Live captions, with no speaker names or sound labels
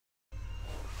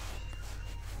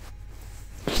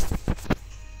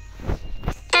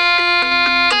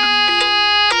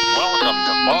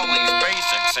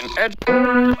Oh,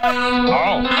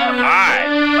 hi.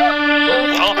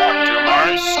 Welcome to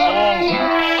my school.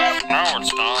 Now it's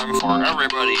time for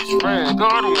everybody's very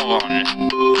good one.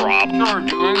 Rob, you're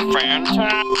doing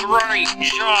fantastic. Great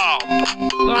job.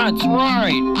 That's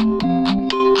right.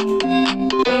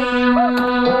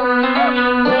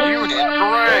 You did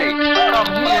great. Come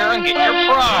here and get your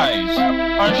prize.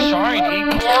 A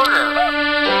shiny quarter.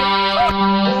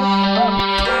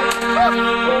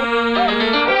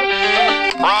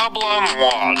 Problem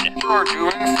 1. You're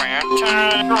doing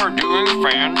fantastic. You're doing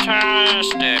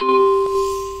fantastic.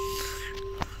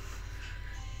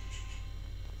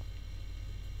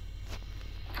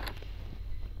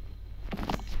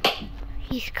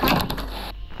 He's coming.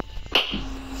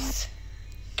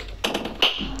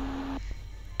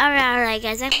 Alright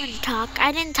guys, I'm gonna talk.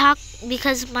 I didn't talk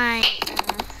because my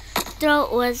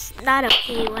throat was not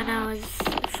okay when I was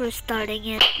first starting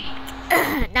it.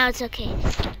 Now it's okay.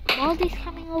 Baldi's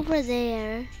coming over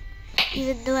there,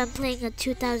 even though I'm playing a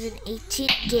 2018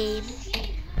 game.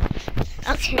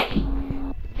 Okay,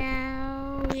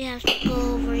 now we have to go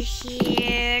over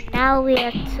here. Now we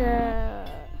have to,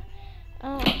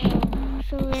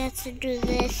 so we have to do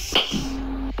this,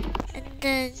 and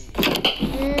then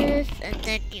this, and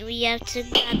then we have to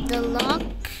grab the lock.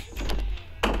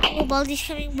 Oh, Baldi's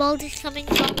coming, Baldi's coming,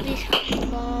 Baldi's coming,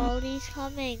 Baldi's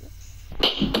coming.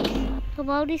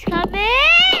 Baldi's coming!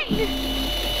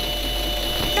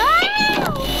 No!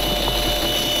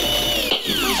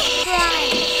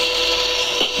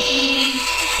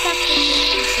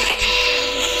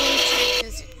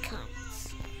 Does it come?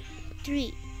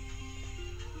 3.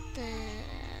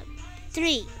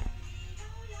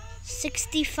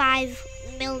 65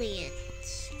 million.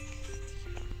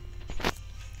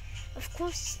 Of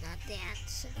course it's not the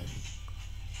answer.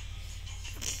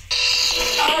 I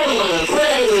wanna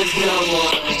play with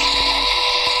someone.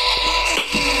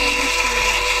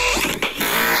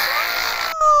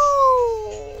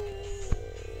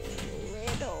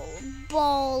 Little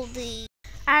Baldi.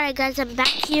 Alright guys, I'm back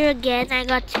here again. I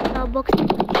got 2 notebooks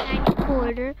and a tiny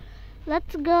quarter.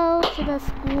 Let's go to the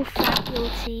school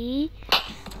faculty.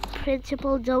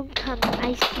 Principal, don't come.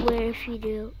 I swear if you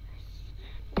do.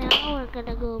 Now we're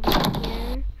gonna go over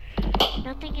here.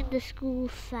 Nothing in the school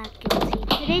faculty.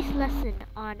 Today's lesson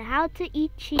on how to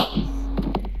eat cheese.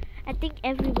 I think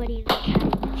everybody knows how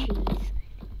to eat cheese.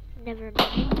 Never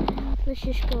mind. Let's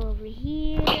just go over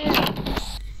here.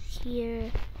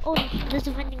 Here. Oh, there's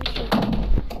a vending machine.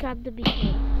 Let's grab the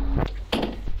beetle.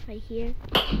 Right here.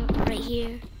 No, right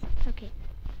here. Okay.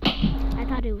 I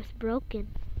thought it was broken.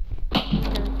 No, I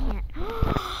can't.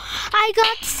 I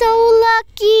got so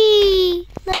lucky!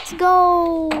 Let's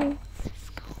go!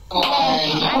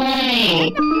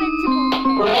 Right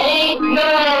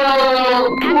now,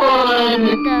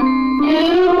 1,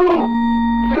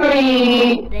 2,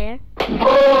 3, There. 4.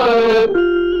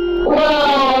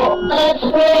 Wow, that's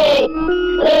great.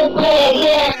 Let's play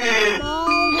again.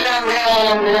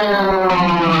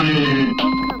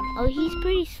 Oh, he's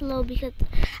pretty slow because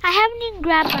I haven't even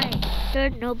grabbed my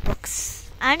 3rd notebooks.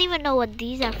 I don't even know what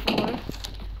these are for.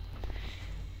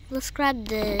 Let's grab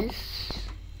this.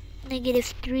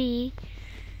 -3,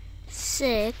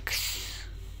 6.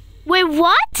 Wait,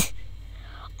 what?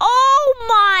 Oh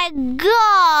my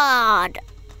god!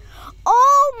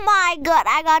 Oh my god!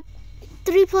 I got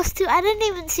 3 plus 2. I didn't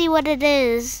even see what it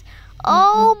is.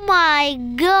 Oh my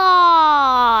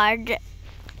god!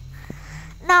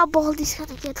 Now Baldi's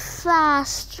gonna get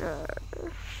faster.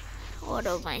 What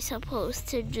am I supposed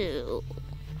to do?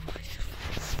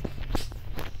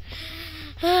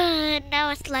 Now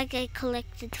it's like I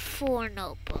collected 4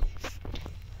 notebooks.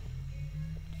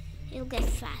 He'll get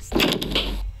faster.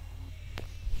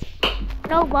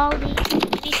 No, Baldi.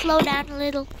 Can you slow down a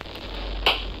little?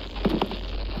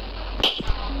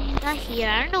 He's not here.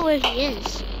 I don't know where he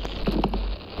is.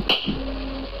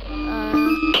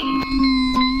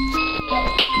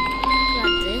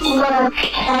 Got this. Let's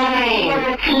play.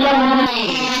 Let's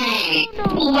play.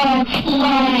 Let's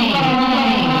play.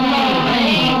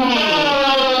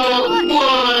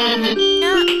 1,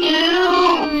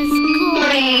 2,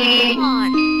 3, 4.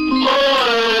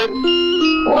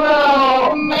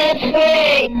 Wow, that's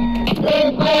great.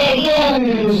 Let's play again.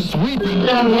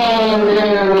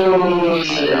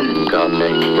 I'm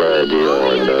coming, ready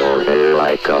or no, here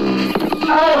I come. I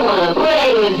wanna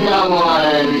play with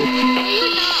someone.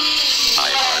 I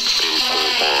had people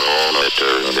for all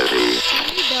eternity.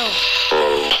 No.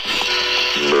 Oh,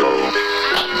 no.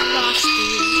 I'm lost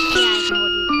you. Yeah, I know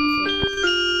what you're gonna say.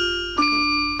 Okay.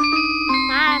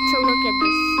 Now I have to look at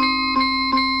this.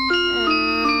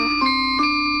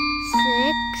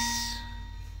 6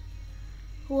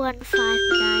 1 5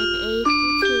 9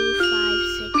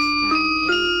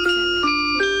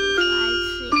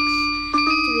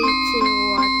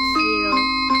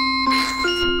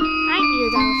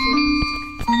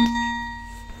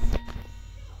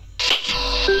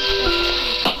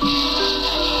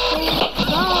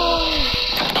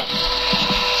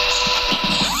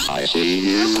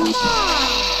 you. Come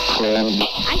on!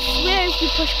 I swear if you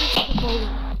push me to the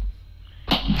bowling.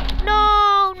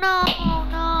 No, no,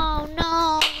 no,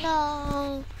 no,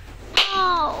 no.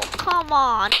 No, come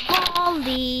on,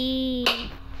 baldi.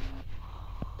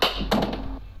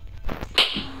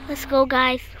 Let's go,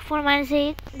 guys. 4 minus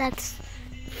 8, that's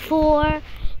 4.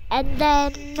 And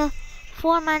then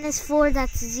 4 minus 4,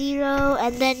 that's 0.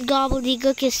 And then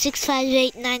gobbledygook is 6, 5,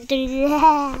 8, 9, 3.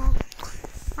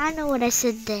 I know what I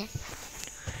said there.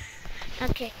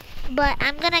 Okay, but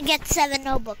I'm gonna get 7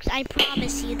 notebooks. I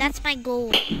promise you. That's my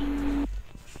goal.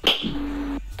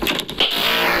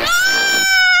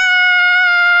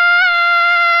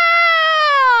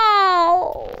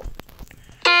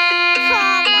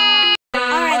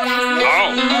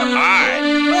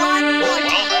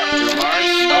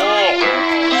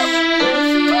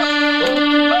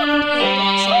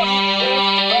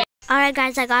 Alright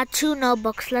guys, I got 2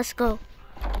 notebooks. Let's go.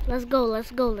 Let's go,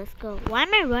 let's go, let's go. Why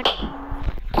am I running?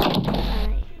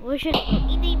 Alright, where should I go?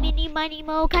 Eeny, meeny, miny,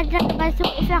 mo. Can't talk about so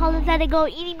if I hold it, let it go.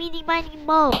 Eeny, meeny, miny,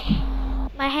 mo.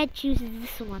 My head chooses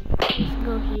this one. Let's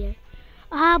go here.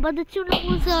 Ah, but the 2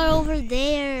 notebooks are over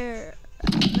there.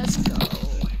 Let's go.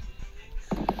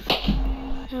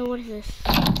 Oh, what is this?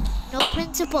 No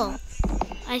principal.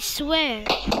 I swear.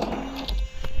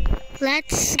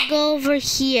 Let's go over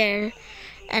here.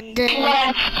 And then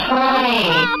Let's play.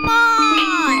 Come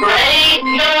on! Ready,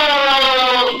 go!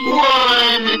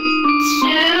 1,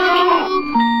 2,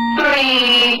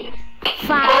 3,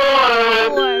 5,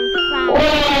 4, 5.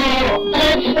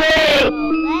 Let's play.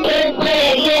 Let's play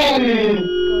again.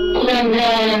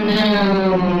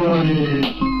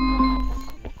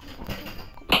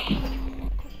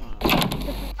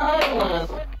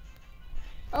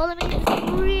 Oh, let me do this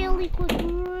really quick,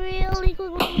 really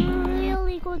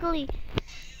quickly.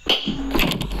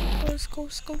 Let's go.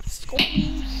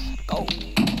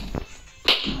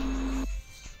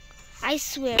 I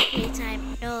swear,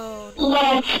 playtime. No.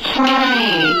 Let's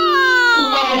play.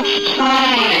 Let's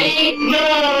play. Go.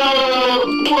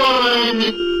 1,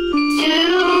 2,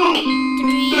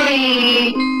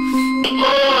 3, 4.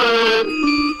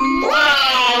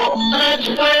 Wow. Let's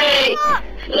play.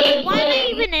 Let's Why am I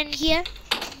play. even in here?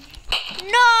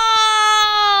 No!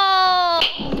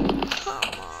 Come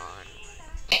on.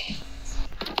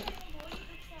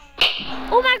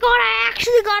 Oh my god, I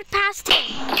actually got past him.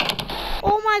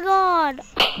 Oh my god.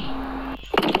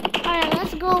 Alright,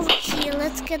 let's go over here.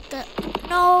 Let's get the...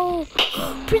 No.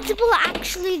 Principal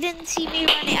actually didn't see me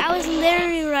running. I was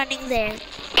literally running there.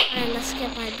 Alright, let's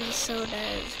get my B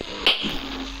sodas.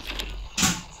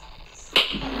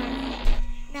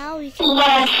 Now we can...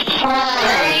 Let's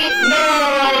play.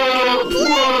 No. 1,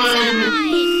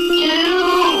 2,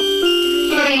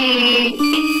 3,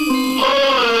 4.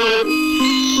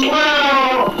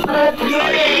 Wow. Let's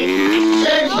play.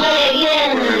 Let's play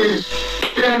again.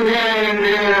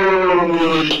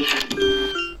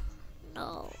 No.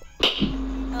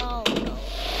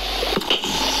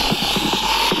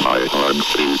 I hug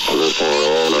people for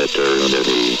all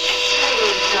eternity.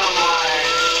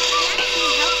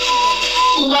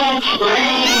 Let's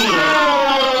play.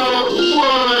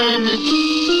 1, 2,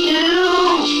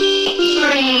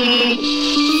 3,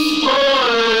 4.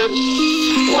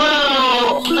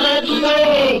 Wow. Let's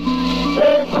play.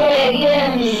 Let's play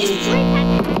again.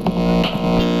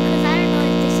 Because I don't know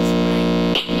if this is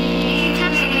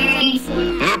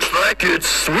right. Looks like it's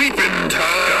sweeping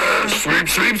time. Sweep,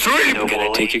 sweep, sweep. No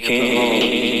gonna take your cane.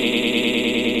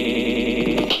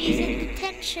 He's in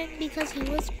detention because he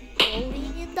was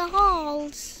bowling in the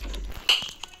halls.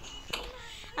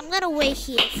 I'm gonna wait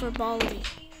here for Baldi.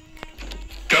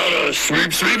 Gotta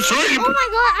sweep, sweep, sweep. Oh my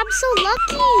god, I'm so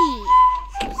lucky.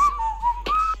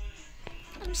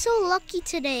 I'm so lucky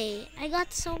today. I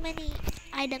got so many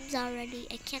items already.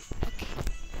 I can't. Okay.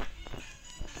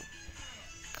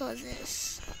 Close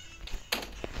this.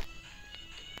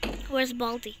 Where's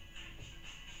Baldi?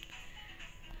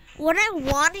 When I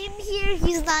want him here,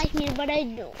 he's not here, but I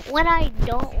know. When I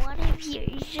don't want him here,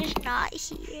 he's just not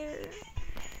here.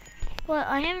 Well,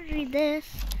 I haven't read this.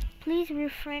 Please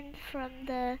refrain from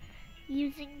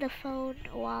using the phone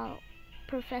while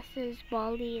Professor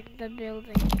Baldi in the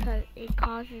building, because it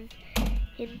causes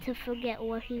him to forget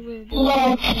what he was doing.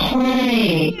 Let's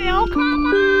play. Oh, come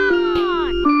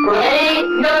on! Ready,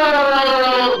 go.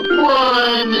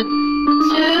 1,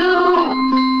 2,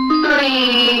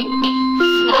 3,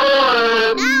 4.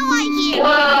 Now I hear.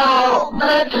 Wow.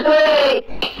 Let's play.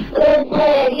 Let's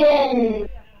play again.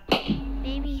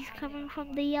 Maybe he's coming from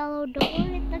the yellow door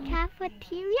in the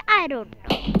cafeteria? I don't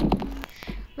know.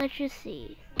 Let's just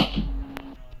see.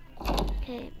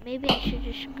 Okay, maybe I should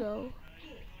just go.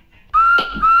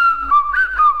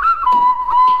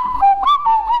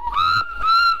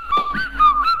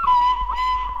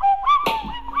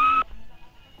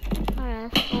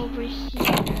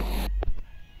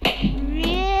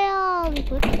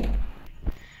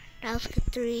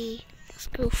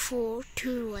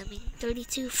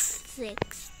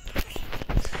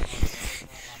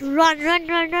 32.6. Run, run,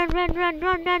 run, run, run, run,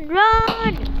 run, run,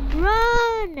 run!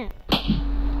 Run!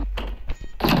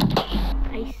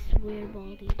 I swear,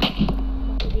 Baldi.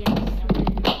 Baldi, I swear.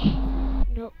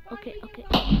 No, okay, okay.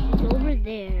 It's over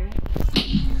there.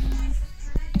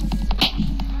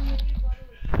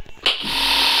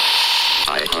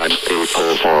 I hunt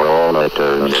people for all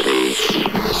eternity.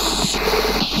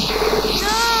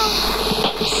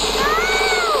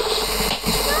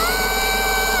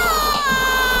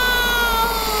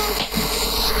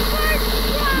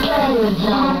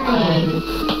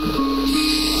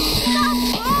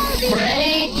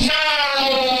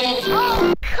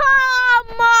 Oh,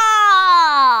 come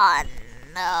on!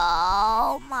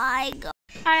 Oh my god.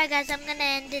 Alright guys, I'm gonna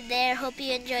end it there. Hope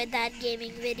you enjoyed that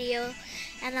gaming video.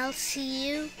 And I'll see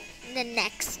you in the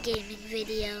next gaming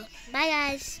video. Bye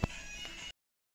guys.